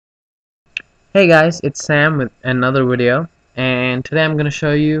Hey guys, it's Sam with another video, and today I'm going to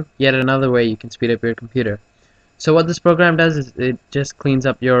show you yet another way you can speed up your computer. So what this program does is it just cleans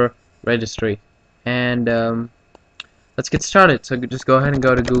up your registry. And let's get started. So just go ahead and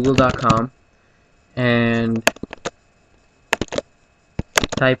go to google.com and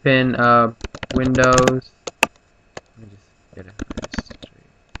type in Windows. Let me just get a registry.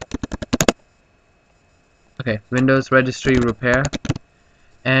 Okay, Windows Registry Repair,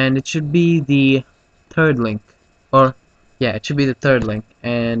 and it should be the third link, or yeah, it should be the third link,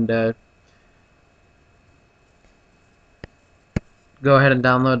 and go ahead and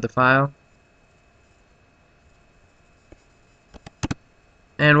download the file.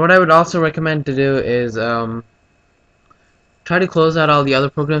 And what I would also recommend to do is try to close out all the other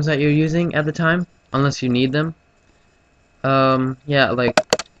programs that you're using at the time, unless you need them. Yeah, like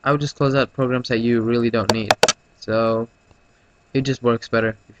I would just close out programs that you really don't need. So it just works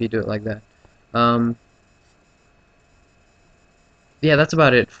better if you do it like that. Yeah, that's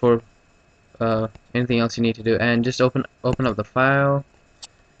about it for anything else you need to do. And just open up the file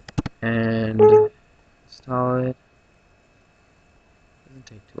and install it. Doesn't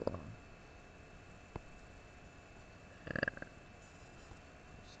take too long.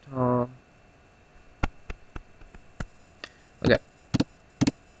 Install. Okay,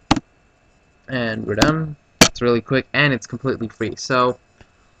 and we're done. It's really quick and it's completely free. So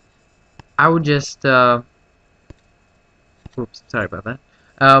I would just oops, sorry about that.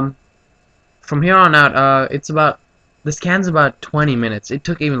 From here on out, the scan's about 20 minutes. It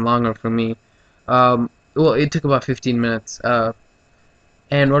took even longer for me. Well, it took about 15 minutes.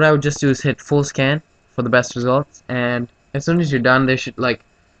 And what I would just do is hit full scan for the best results. And as soon as you're done, there should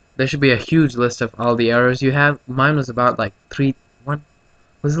be a huge list of all the errors you have. Mine was about like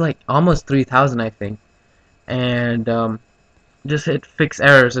almost 3,000, I think. And just hit fix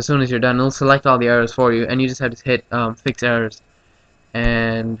errors as soon as you're done. It'll select all the errors for you, and you just have to hit fix errors,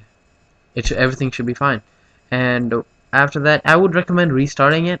 and everything should be fine. And after that, I would recommend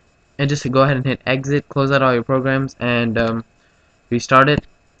restarting it, and just go ahead and hit exit, close out all your programs, and restart it,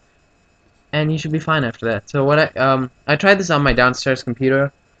 and you should be fine after that. So what I tried this on my downstairs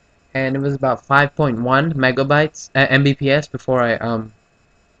computer, and it was about 5.1 megabytes Mbps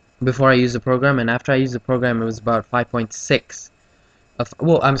before I used the program, and after I used the program, it was about 5.6.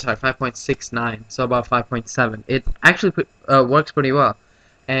 Well, I'm sorry, 5.69, so about 5.7. It actually works pretty well.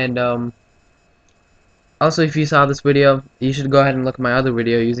 And also, if you saw this video, you should go ahead and look at my other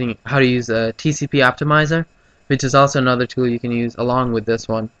video using how to use a TCP Optimizer, which is also another tool you can use along with this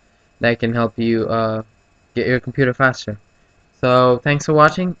one that can help you get your computer faster. So thanks for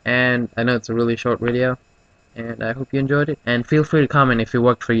watching, and I know it's a really short video, and I hope you enjoyed it. And feel free to comment if it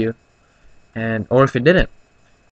worked for you, or if it didn't.